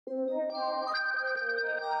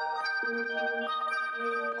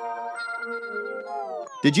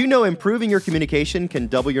Did you know improving your communication can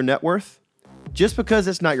double your net worth? Just because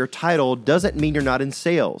it's not your title doesn't mean you're not in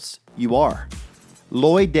sales. You are.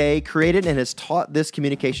 Lloyd Day created and has taught this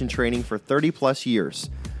communication training for 30 plus years.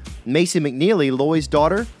 Macy McNeely, Lloyd's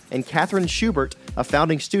daughter, and Catherine Schubert, a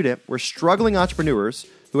founding student, were struggling entrepreneurs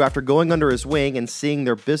who, after going under his wing and seeing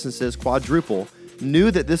their businesses quadruple,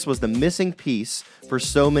 knew that this was the missing piece for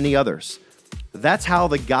so many others. That's how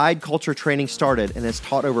the Guide Culture training started and has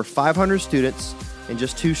taught over 500 students in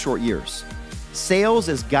just 2 short years. Sales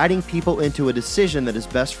is guiding people into a decision that is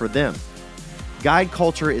best for them. Guide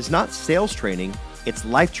Culture is not sales training, it's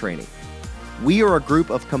life training. We are a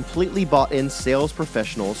group of completely bought-in sales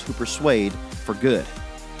professionals who persuade for good.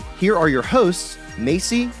 Here are your hosts,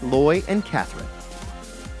 Macy, Loy, and Catherine.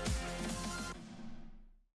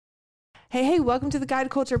 Hey, welcome to the Guide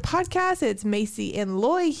Culture Podcast. It's Macy and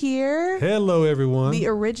Loy here. Hello, everyone. The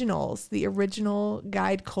original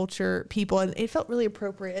Guide Culture people. And it felt really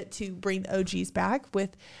appropriate to bring the OGs back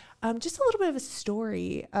with just a little bit of a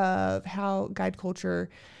story of how Guide Culture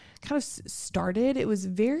kind of started. It was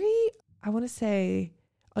very, I want to say,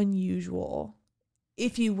 unusual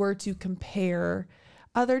if you were to compare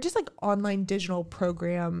other just like online digital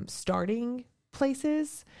program starting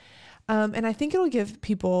places. And I think it'll give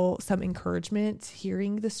people some encouragement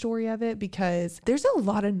hearing the story of it because there's a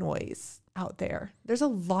lot of noise out there. There's a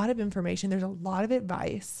lot of information. There's a lot of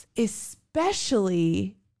advice,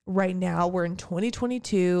 especially right now. We're in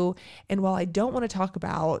 2022. And while I don't want to talk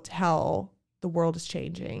about how the world is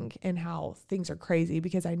changing and how things are crazy,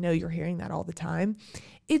 because I know you're hearing that all the time,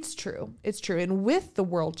 it's true. It's true. And with the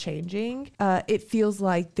world changing, it feels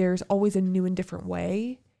like there's always a new and different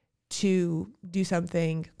way to do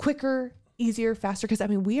something quicker, easier, faster. Because I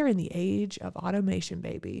mean, we are in the age of automation,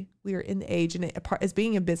 baby. We are in the age, and as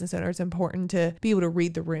being a business owner, it's important to be able to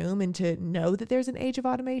read the room and to know that there's an age of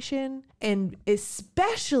automation. And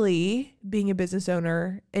especially being a business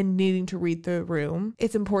owner and needing to read the room,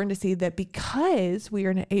 it's important to see that because we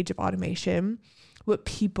are in an age of automation, what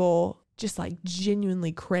people just like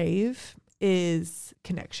genuinely crave is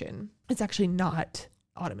connection. It's actually not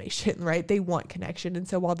automation, right? They want connection. And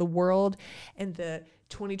so while the world and the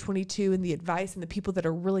 2022 and the advice and the people that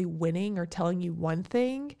are really winning are telling you one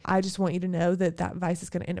thing, I just want you to know that that advice is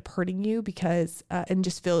going to end up hurting you because, and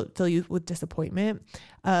just fill you with disappointment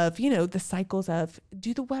of, the cycles of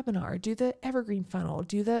do the webinar, do the evergreen funnel,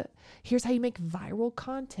 here's how you make viral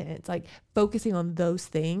content. It's like focusing on those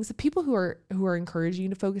things. The people who are encouraging you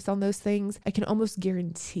to focus on those things, I can almost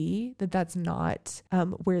guarantee that that's not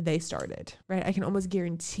where they started, right? I can almost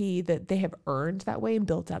guarantee that they have earned that way and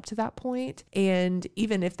built up to that point. And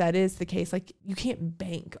even if that is the case, like you can't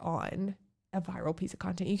bank on a viral piece of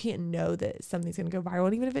content. You can't know that something's going to go viral.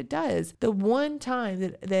 And even if it does, the one time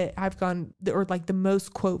that I've gone, or like the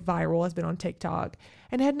most quote viral has been on TikTok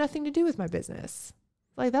and it had nothing to do with my business.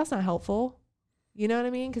 Like that's not helpful. You know what I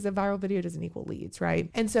mean? Because a viral video doesn't equal leads, right?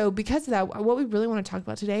 And so because of that, what we really want to talk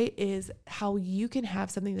about today is how you can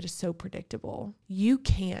have something that is so predictable. You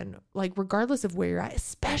can, like, regardless of where you're at,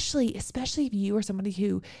 especially if you are somebody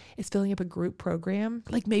who is filling up a group program,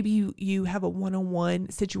 like maybe you have a one-on-one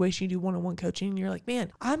situation, you do one-on-one coaching, and you're like,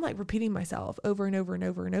 man, I'm like repeating myself over and over and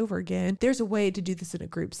over and over again. There's a way to do this in a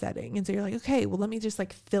group setting. And so you're like, okay, well, let me just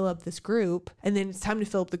like fill up this group. And then it's time to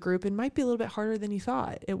fill up the group. It might be a little bit harder than you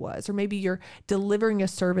thought it was. Or maybe you're delivering a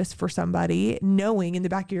service for somebody, knowing in the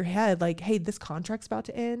back of your head, like, hey, this contract's about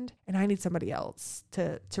to end and I need somebody else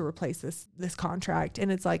to replace this contract.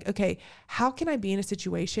 And it's like, okay, how can I be in a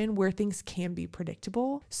situation where things can be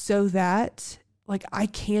predictable so that like I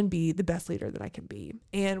can be the best leader that I can be?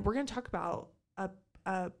 And we're going to talk about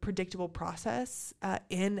a predictable process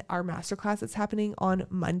in our masterclass that's happening on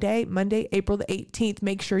Monday, April the 18th.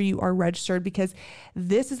 Make sure you are registered because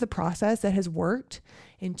this is the process that has worked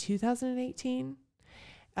in 2018.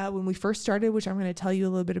 When we first started, which I'm going to tell you a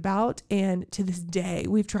little bit about. And to this day,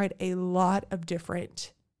 we've tried a lot of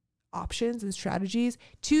different options and strategies.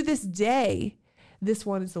 To this day, this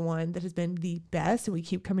one is the one that has been the best and we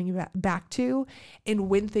keep coming back to. And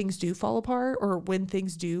when things do fall apart or when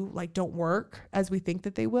things don't work as we think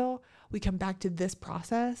that they will, we come back to this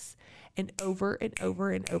process and over and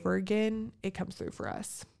over and over again, it comes through for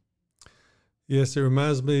us. Yes, it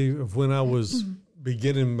reminds me of when I was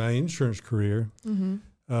beginning my insurance career. Mm-hmm.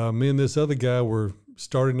 Me and this other guy were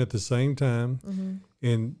starting at the same time,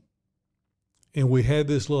 and we had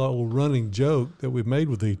this little running joke that we made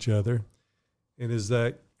with each other, and is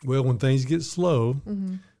that, well, when things get slow,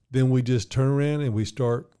 then we just turn around and we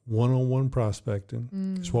start one-on-one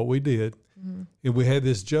prospecting. It's what we did. And we had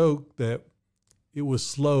this joke that it was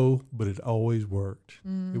slow, but it always worked.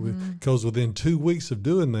 Because within 2 weeks of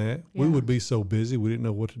doing that, we would be so busy we didn't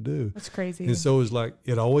know what to do. That's crazy. And so it was like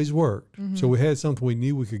it always worked. So we had something we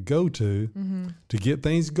knew we could go to get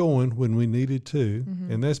things going when we needed to.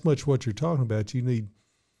 And that's much what you're talking about. You need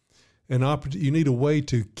an opportunity. You need a way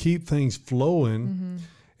to keep things flowing.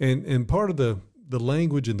 And part of the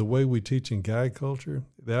language and the way we teach in guide culture,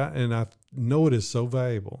 and I know it is so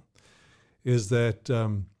valuable, is that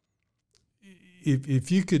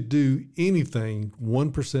if you could do anything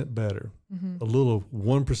 1% better, a little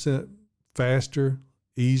 1% faster,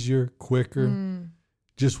 easier, quicker,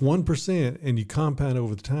 just 1%, and you compound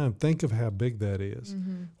over the time, think of how big that is.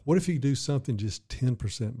 What if you do something just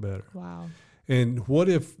 10% better? Wow. And what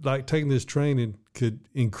if, like, taking this training could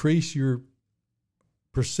increase your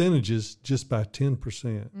percentages just by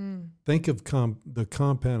 10%? Think of the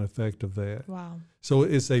compound effect of that. Wow. So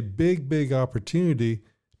it's a big, big opportunity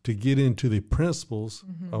to get into the principles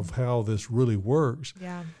of how this really works.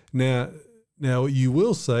 Yeah. Now you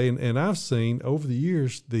will say, and I've seen over the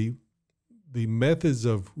years, the methods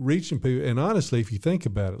of reaching people, and honestly, if you think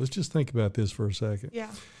about it, let's just think about this for a second. Yeah.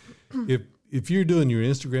 If you're doing your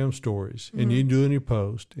Instagram stories and you're doing your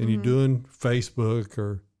post and you're doing Facebook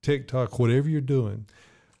or TikTok, whatever you're doing,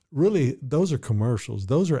 really, those are commercials.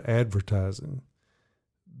 Those are advertising.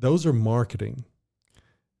 Those are marketing.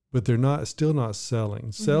 But they're still not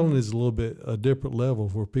selling. Selling is a little bit a different level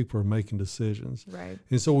where people are making decisions. Right.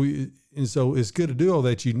 And so it's good to do all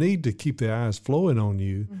that. You need to keep the eyes flowing on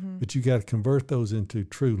you, but you got to convert those into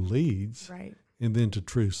true leads, Right. and then to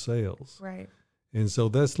true sales. Right. And so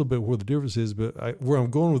that's a little bit where the difference is. But where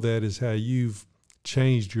I'm going with that is how you've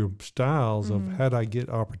changed your styles of how do I get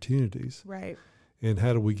opportunities, Right. and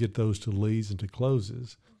how do we get those to leads and to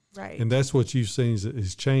closes. Right. And that's what you've seen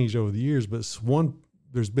is changed over the years. But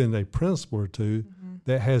there's been a principle or two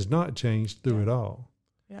that has not changed through it all.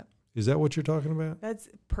 Yep. Is that what you're talking about? That's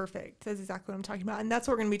perfect. That's exactly what I'm talking about. And that's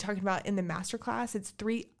what we're going to be talking about in the masterclass. It's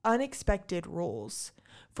 3 unexpected rules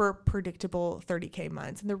for predictable 30K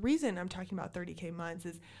months. And the reason I'm talking about 30K months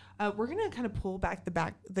is we're going to kind of pull back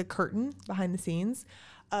the curtain behind the scenes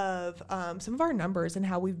of some of our numbers and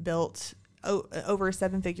how we've built over a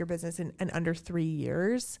 7-figure business in under 3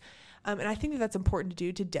 years. And I think that's important to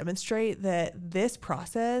do to demonstrate that this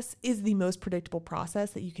process is the most predictable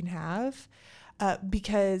process that you can have,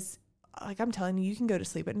 because, like I'm telling you, you can go to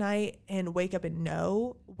sleep at night and wake up and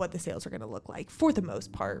know what the sales are going to look like for the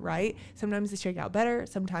most part, right? Sometimes they shake out better,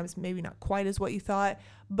 sometimes maybe not quite as what you thought,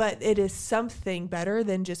 but it is something better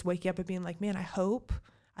than just waking up and being like, man, I hope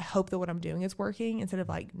that what I'm doing is working, instead of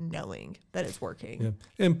like knowing that it's working.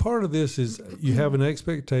 Yeah. And part of this is you have an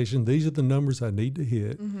expectation. These are the numbers I need to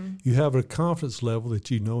hit. You have a confidence level that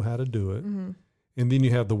you know how to do it. And then you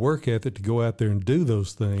have the work ethic to go out there and do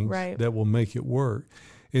those things that will make it work.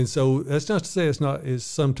 And so that's not to say it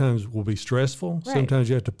sometimes will be stressful. Right. Sometimes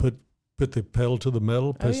you have to put the pedal to the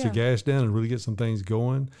metal, push the gas down, and really get some things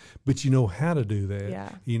going. But you know how to do that. Yeah.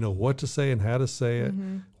 You know what to say and how to say it,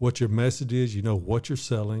 what your message is. You know what you're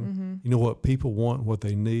selling. You know what people want, what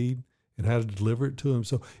they need, and how to deliver it to them.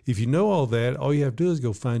 So if you know all that, all you have to do is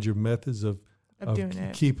go find your methods of doing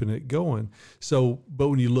it. keeping it going. So, but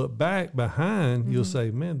when you look back behind, you'll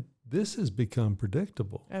say, man, this has become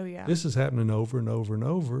predictable. Oh, yeah. This is happening over and over and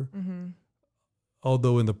over.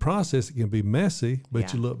 Although in the process it can be messy,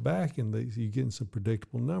 but you look back and you're getting some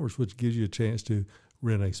predictable numbers, which gives you a chance to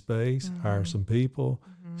rent a space, hire some people,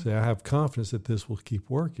 say, I have confidence that this will keep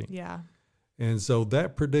working. Yeah. And so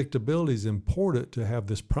that predictability is important to have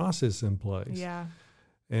this process in place. Yeah.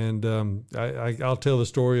 And I'll tell the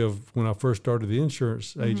story of when I first started the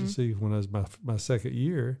insurance agency when I was my second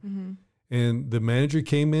year. And the manager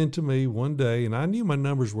came in to me one day, and I knew my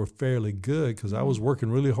numbers were fairly good because I was working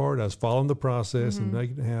really hard. I was following the process and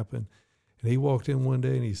making it happen. And he walked in one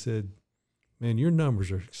day and he said, man, your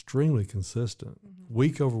numbers are extremely consistent.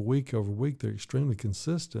 Week over week over week, they're extremely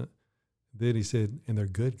consistent. Then he said, and they're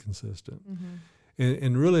good consistent.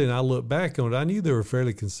 And really, and I look back on it, I knew they were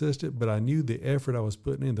fairly consistent, but I knew the effort I was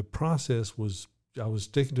putting in, the process I was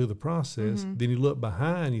sticking to the process. Then you look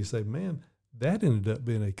behind and you say, man, that ended up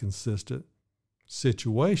being a consistent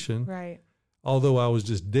situation. Right. Although I was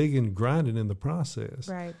just digging, grinding in the process.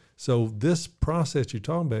 Right. So this process you're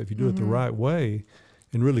talking about, if you do it the right way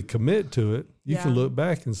and really commit to it, you can look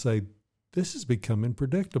back and say, this is becoming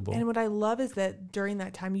predictable. And what I love is that during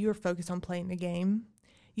that time, you were focused on playing the game.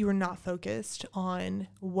 You were not focused on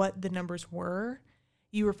what the numbers were.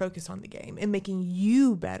 You were focused on the game and making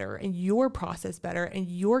you better and your process better and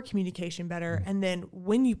your communication better. And then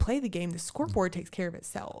when you play the game, the scoreboard takes care of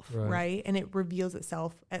itself, right? And it reveals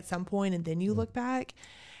itself at some point, and then you look back.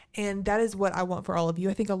 And that is what I want for all of you.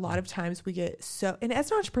 I think a lot of times we get and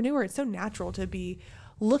as an entrepreneur, it's so natural to be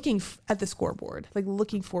looking at the scoreboard, like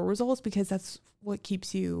looking for results, because that's what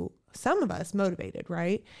keeps some of us motivated,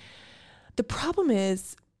 right? The problem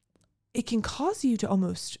is it can cause you to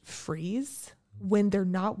almost freeze when they're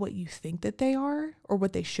not what you think that they are or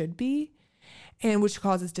what they should be, and which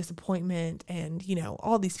causes disappointment and,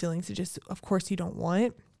 all these feelings that just, of course, you don't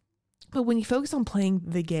want. But when you focus on playing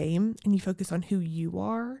the game and you focus on who you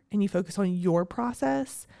are and you focus on your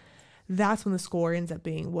process, that's when the score ends up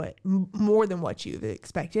being more than what you've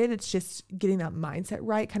expected. It's just getting that mindset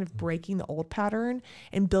right, kind of breaking the old pattern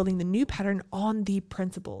and building the new pattern on the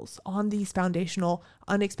principles, on these foundational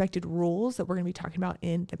unexpected rules that we're going to be talking about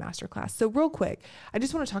in the masterclass. So real quick, I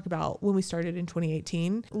just want to talk about when we started in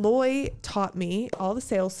 2018. Loy taught me all the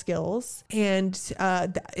sales skills. And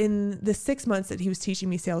in the 6 months that he was teaching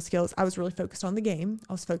me sales skills, I was really focused on the game.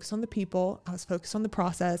 I was focused on the people. I was focused on the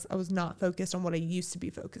process. I was not focused on what I used to be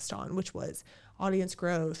focused on, which was audience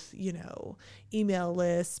growth, email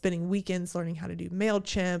lists, spending weekends learning how to do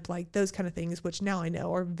MailChimp, like those kind of things, which now I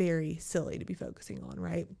know are very silly to be focusing on,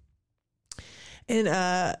 right?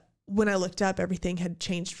 And when I looked up, everything had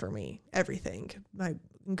changed for me. Everything. My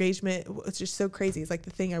engagement was just so crazy. It's like the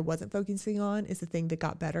thing I wasn't focusing on is the thing that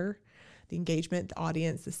got better. The engagement, the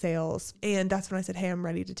audience, the sales. And that's when I said, hey, I'm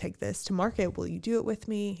ready to take this to market. Will you do it with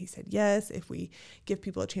me? He said, yes. If we give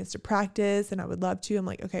people a chance to practice, and I would love to. I'm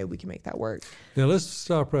like, okay, we can make that work. Now let's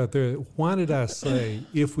stop right there. Why did I say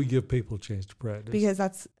if we give people a chance to practice? Because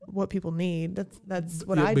that's what people need. That's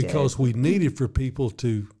what I did. Because we needed for people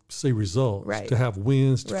to see results, right, to have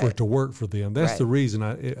wins, right, for it to work for them. That's right, the reason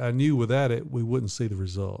I knew without it, we wouldn't see the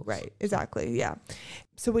results. Right. Exactly. Yeah.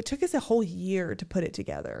 So it took us a whole year to put it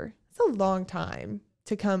together. It's a long time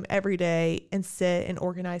to come every day and sit and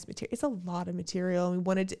organize material. It's a lot of material. And we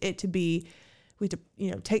wanted it to be, we had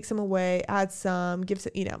to, take some away, add some, give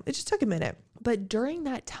some, it just took a minute. But during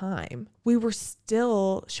that time, we were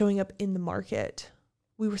still showing up in the market.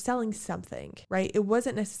 We were selling something, right? It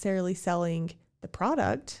wasn't necessarily selling the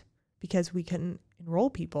product because we couldn't enroll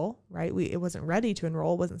people, right? It wasn't ready to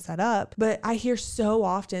enroll, wasn't set up. But I hear so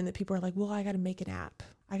often that people are like, well, I got to make an app.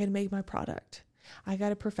 I got to make my product. I got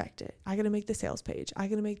to perfect it. I got to make the sales page. I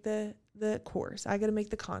got to make the course. I got to make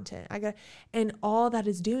the content. And all that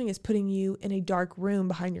is doing is putting you in a dark room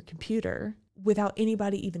behind your computer without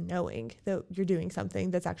anybody even knowing that you're doing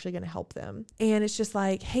something that's actually going to help them. And it's just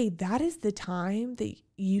like, hey, that is the time that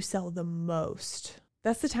you sell the most.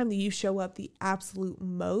 That's the time that you show up the absolute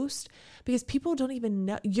most, because people don't even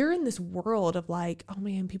know. You're in this world of like, oh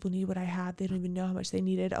man, people need what I have. They don't even know how much they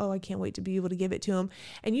need it. Oh, I can't wait to be able to give it to them.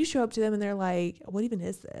 And you show up to them and they're like, what even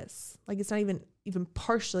is this? Like, it's not even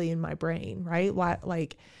partially in my brain, right? Why?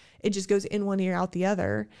 Like, it just goes in one ear, out the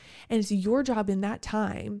other. And it's your job in that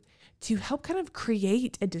time to help kind of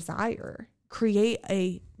create a desire, create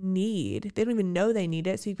a need. They don't even know they need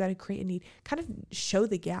it. So you've got to create a need, kind of show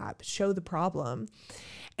the gap, show the problem,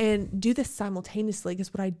 and do this simultaneously.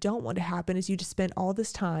 Because what I don't want to happen is you just spend all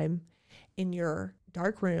this time in your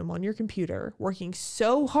dark room on your computer working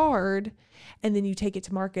so hard, and then you take it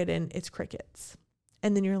to market and it's crickets.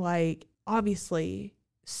 And then you're like, obviously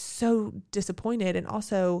so disappointed. And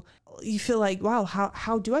also you feel like, wow,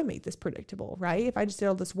 how do I make this predictable, right? If I just did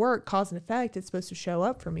all this work, cause and effect, it's supposed to show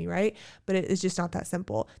up for me, right? But it's just not that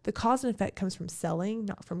simple. The cause and effect comes from selling,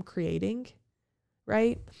 not from creating,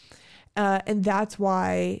 right? And that's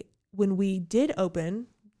why when we did open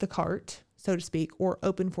the cart, so to speak, or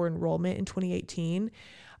open for enrollment in 2018,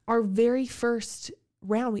 our very first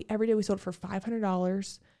round, every day we sold for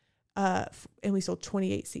 $500, and we sold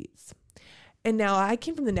 28 seats. And now I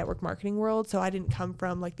came from the network marketing world, so I didn't come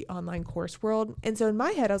from like the online course world. And so in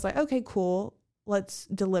my head, I was like, okay, cool, let's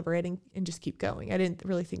deliver it and just keep going. I didn't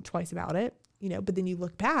really think twice about it, but then you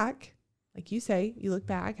look back, like you say, you look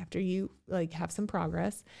back after you like have some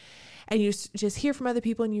progress, and you just hear from other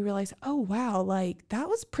people and you realize, oh, wow, like that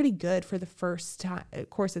was pretty good for the first time.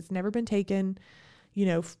 Of course, it's never been taken,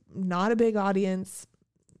 not a big audience,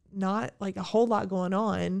 not like a whole lot going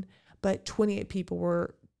on, but 28 people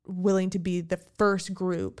were willing to be the first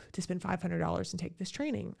group to spend $500 and take this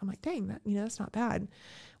training. I'm like, dang, that, that's not bad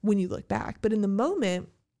when you look back. But in the moment,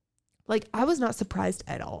 like I was not surprised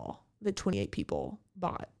at all that 28 people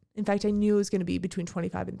bought. In fact, I knew it was going to be between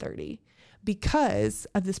 25 and 30 because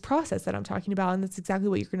of this process that I'm talking about. And that's exactly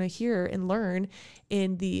what you're going to hear and learn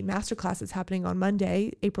in the masterclass that's happening on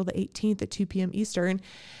Monday, April the 18th at 2 p.m. Eastern.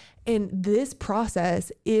 And this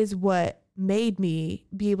process is what made me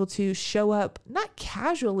be able to show up, not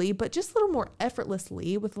casually, but just a little more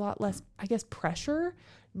effortlessly with a lot less, I guess, pressure,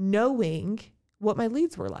 knowing what my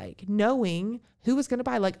leads were like, knowing who was going to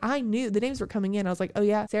buy. Like I knew the names were coming in. I was like, oh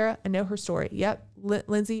yeah, Sarah, I know her story. Yep.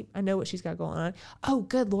 Lindsay, I know what she's got going on. Oh,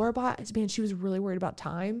 good. Laura bought, man, she was really worried about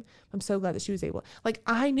time. I'm so glad that she was able, like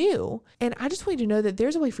I knew. And I just want you to know that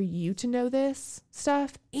there's a way for you to know this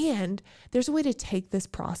stuff. And there's a way to take this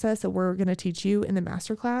process that we're going to teach you in the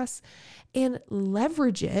masterclass and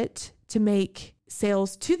leverage it to make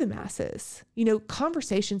sales to the masses. You know,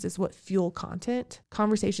 conversations is what fuel content.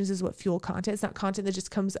 Conversations is what fuel content. It's not content that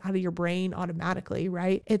just comes out of your brain automatically,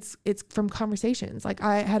 right? It's from conversations. Like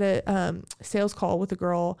I had a sales call with a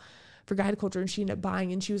girl for Guided Culture, and she ended up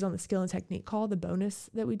buying, and she was on the skill and technique call, the bonus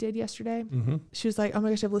that we did yesterday. Mm-hmm. She was like, oh my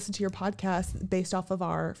gosh, I've listened to your podcast based off of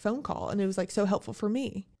our phone call, and it was like so helpful for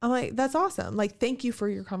me. I'm like, that's awesome. Like, thank you for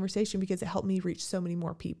your conversation because it helped me reach so many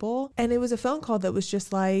more people. And it was a phone call that was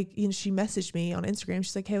just like, you know, she messaged me on Instagram.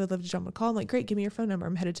 She's like, hey, I would love to jump on a call. I'm like, great, give me your phone number.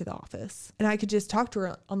 I'm headed to the office. And I could just talk to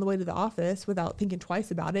her on the way to the office without thinking twice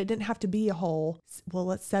about it. It didn't have to be a whole, well,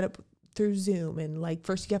 let's set up through Zoom, and like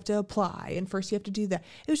first you have to apply, and first you have to do that.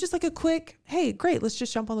 It was just like a quick, hey, great, let's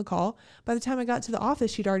just jump on the call. By the time I got to the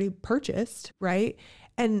office, she'd already purchased, right?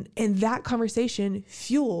 And that conversation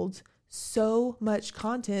fueled so much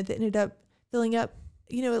content that ended up filling up,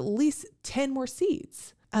 you know, at least 10 more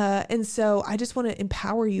seats. And so I just want to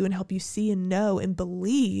empower you and help you see and know and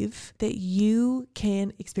believe that you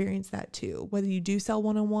can experience that too. Whether you do sell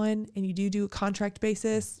one-on-one and you do a contract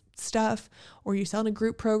basis stuff, or you're selling a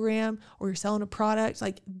group program, or you're selling a product,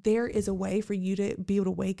 like there is a way for you to be able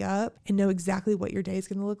to wake up and know exactly what your day is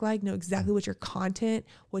going to look like, know exactly what your content,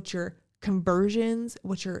 what your conversions,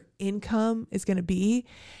 what your income is going to be,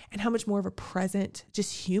 and how much more of a present,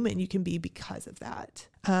 just human you can be because of that.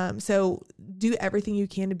 So do everything you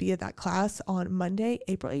can to be at that class on Monday,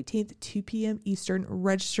 April 18th, 2 p.m. Eastern.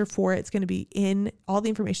 Register for it. It's going to be all the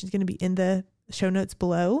information is going to be in the show notes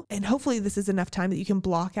below. And hopefully this is enough time that you can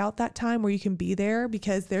block out that time where you can be there,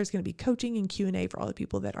 because there's going to be coaching and Q&A for all the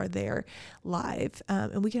people that are there live.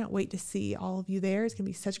 And we cannot wait to see all of you there. It's going to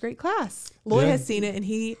be such a great class. Lloyd has seen it and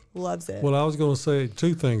he loves it. Well, I was going to say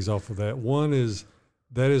two things off of that. One is,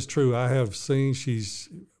 that is true. I have seen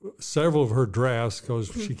several of her drafts,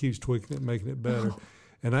 because she keeps tweaking it, making it better.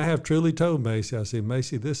 And I have truly told Macy, I said,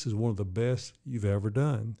 Macy, this is one of the best you've ever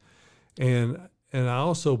done. And I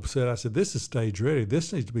also said, this is stage ready.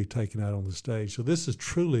 This needs to be taken out on the stage. So this is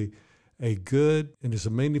truly a good, and it's a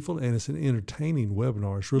meaningful, and it's an entertaining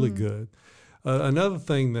webinar. It's really good. Another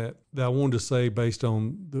thing that I wanted to say, based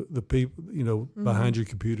on the people, you know, behind your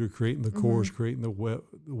computer, creating the course, creating the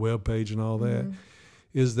web page and all that,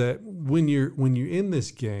 is that when you're in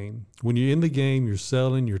this game, when you're in the game, you're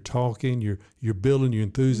selling, you're talking, you're building your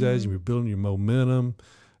enthusiasm, you're building your momentum,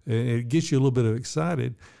 and it gets you a little bit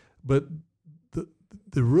excited. But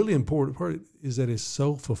the really important part is that it's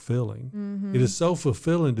so fulfilling. It is so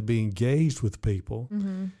fulfilling to be engaged with people,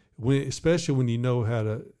 especially when you know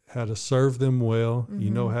how to serve them well, you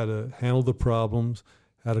know how to handle the problems,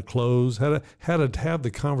 how to close, how to have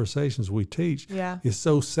the conversations we teach. Yeah. It's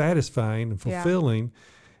so satisfying and fulfilling,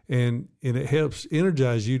 and it helps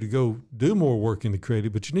energize you to go do more work in the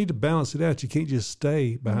creative, but you need to balance it out. You can't just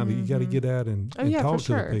stay behind it. You got to get out and talk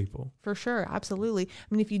to the people. For sure. Absolutely.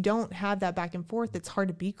 I mean, if you don't have that back and forth, it's hard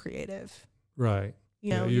to be creative. Right.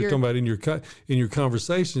 You know, you're talking about in your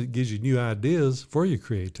conversation, it gives you new ideas for your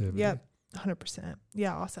creativity. Yep. 100%.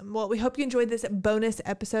 Yeah. Awesome. Well, we hope you enjoyed this bonus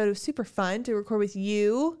episode. It was super fun to record with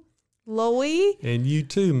you, Loie. And you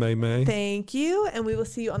too, May. Thank you. And we will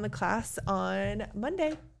see you on the class on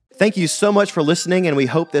Monday. Thank you so much for listening, and we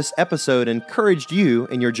hope this episode encouraged you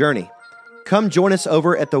in your journey. Come join us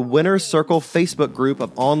over at the Winner's Circle Facebook group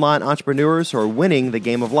of online entrepreneurs who are winning the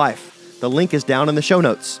game of life. The link is down in the show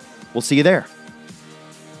notes. We'll see you there.